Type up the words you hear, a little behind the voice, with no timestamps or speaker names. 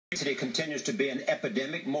Obesity continues to be an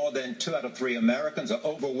epidemic. More than 2 out of 3 Americans are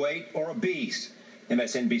overweight or obese.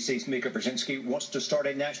 MSNBC's Mika Brezinski wants to start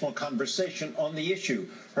a national conversation on the issue.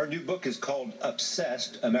 Her new book is called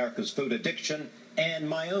Obsessed, America's Food Addiction and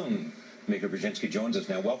My Own. Mika Brezinski joins us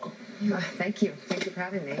now. Welcome. Thank you. Thank you for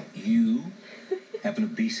having me. You have an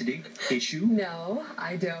obesity issue? No,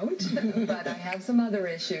 I don't, but I have some other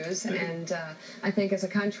issues, and I think as a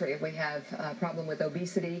country we have a problem with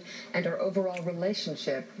obesity and our overall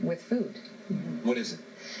relationship with food. What is it?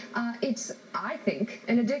 It's, I think,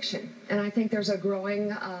 an addiction, and I think there's a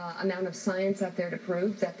growing amount of science out there to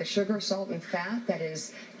prove that the sugar, salt, and fat that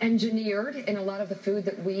is engineered in a lot of the food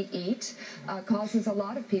that we eat causes a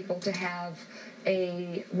lot of people to have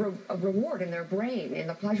a reward in their brain, in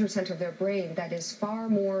the pleasure center of their brain, that is far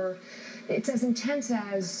more, it's as intense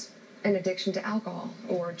as an addiction to alcohol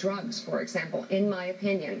or drugs, for example, in my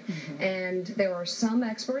opinion. And there are some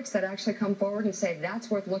experts that actually come forward and say that's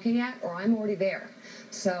worth looking at, or I'm already there.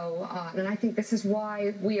 So, and I think this is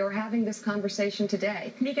why we are having this conversation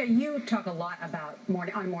today. Mika, you talk a lot about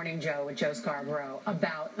on Morning Joe with Joe Scarborough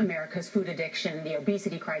about America's food addiction, the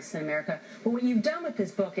obesity crisis in America. But what you've done with this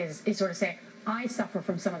book is sort of say, I suffer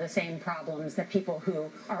from some of the same problems that people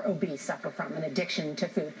who are obese suffer from, an addiction to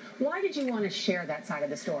food. Why did you want to share that side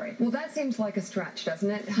of the story? Well, that seems like a stretch,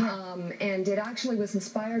 doesn't it? Yeah. And it actually was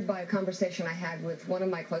inspired by a conversation I had with one of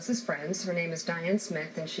my closest friends. Her name is Diane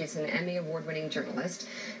Smith, and she's an Emmy Award-winning journalist.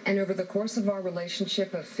 And over the course of our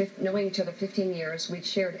relationship of knowing each other 15 years, we'd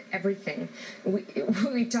shared everything.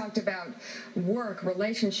 We talked about work,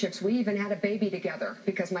 relationships. We even had a baby together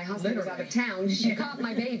because my husband was out of town. She caught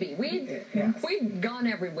my baby. We'd gone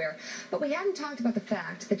everywhere. But we hadn't talked about the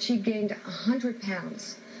fact that she gained 100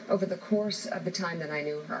 pounds over the course of the time that I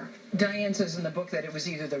knew her. Diane says in the book that it was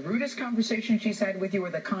either the rudest conversation she's had with you or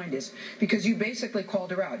the kindest, because you basically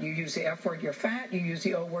called her out. You use the F word, you're fat. You use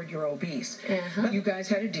the O word, you're obese. But you guys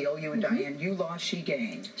had a deal, you and Diane. You lost, she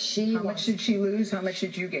gained. How much did she lose? How much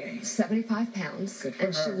did you gain? 75 pounds. Good for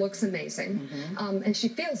her. She looks amazing. And she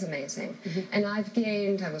feels amazing. And I've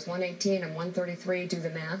gained, I was 118, I'm 133, do the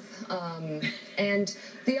math. And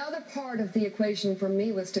the other part of the equation for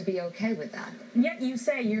me was to be okay with that. Yet you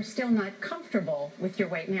say you're still not comfortable with your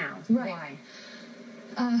weight now. Right.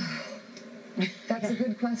 Why? That's a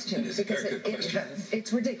good question. It is a very good question.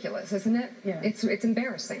 It's ridiculous, isn't it? Yeah. It's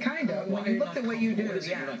embarrassing. Kind of. When you look the way you do, What is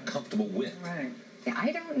it you're not comfortable with? Right.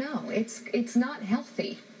 I don't know. It's not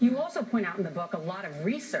healthy. You also point out in the book a lot of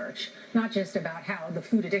research, not just about how the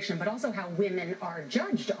food addiction, but also how women are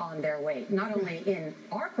judged on their weight, not only in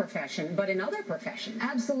our profession, but in other professions.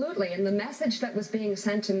 Absolutely. And the message that was being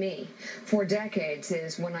sent to me for decades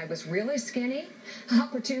is when I was really skinny,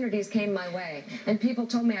 opportunities came my way. And people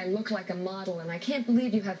told me I look like a model, and I can't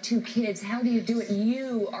believe you have 2 kids. How do you do it?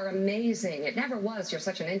 You are amazing. It never was. You're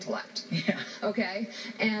such an intellect. Yeah. Okay?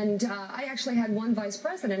 And I actually had one vice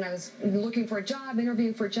president. I was looking for a job,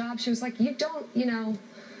 interviewing for a job. She was like, you don't, you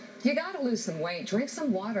got to lose some weight, drink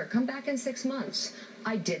some water, come back in 6 months.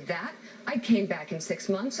 I did that. I came back in 6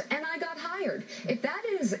 months, and I got hired. If that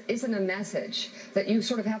isn't a message that you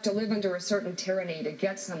sort of have to live under a certain tyranny to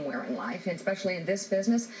get somewhere in life, and especially in this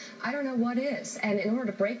business, I don't know what is. And in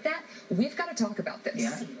order to break that, we've got to talk about this.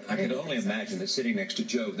 Yeah. I could only imagine that sitting next to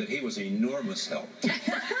Joe, that he was enormous help. He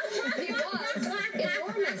was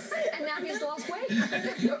enormous, and now he's lost weight.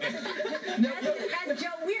 Has Joe,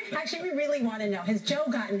 actually, we really want to know, has Joe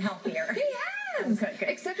gotten healthier? He has! Okay,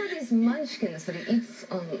 except for these munchkins that he eats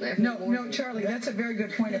on every morning. No, Charlie, that's a very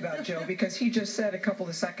good point about Joe, because he just said a couple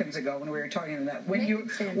of seconds ago when we were talking about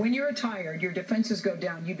that, when you're tired, your defenses go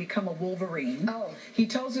down, you become a Wolverine. Oh. He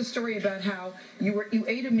tells a story about how you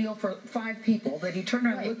ate a meal for 5 people, that he turned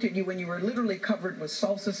around and looked at you when you were literally covered with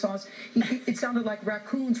salsa sauce. It sounded like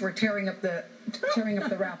raccoons were tearing up the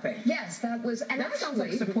wrapping. Yes, that was, and that actually, sounds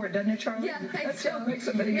like support, doesn't it, Charlie? Yeah, thanks, that sounds Joe. like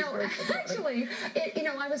somebody who's No, very supportive. actually,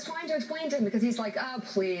 I was trying to explain to him because he's like, oh,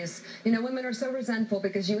 please, women are so resentful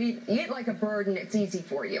because you eat like a bird and it's easy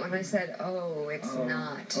for you. And I said, oh, it's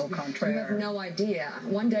not. Au contraire. You have no idea.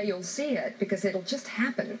 One day you'll see it because it'll just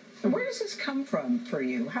happen. And where does this come from for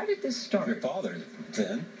you? How did this start? Your father,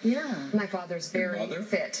 then? Yeah. My father's very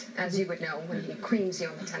fit, as you would know, when he creams you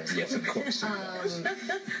on the tennis court. Yes, of course.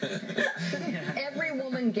 Every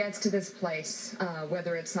woman gets to this place,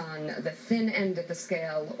 whether it's on the thin end of the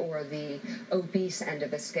scale or the obese end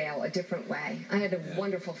of the scale, a different way. I had a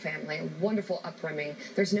wonderful family, a wonderful upbringing.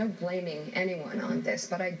 There's no blaming anyone on this,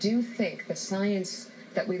 but I do think the science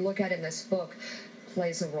that we look at in this book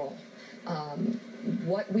plays a role.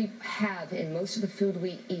 What we have in most of the food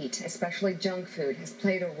we eat, especially junk food, has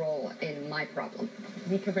played a role in my problem.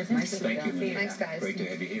 Mika Brezinski. Thank you. Thanks, guys. Great to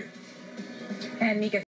have you here. And Mika.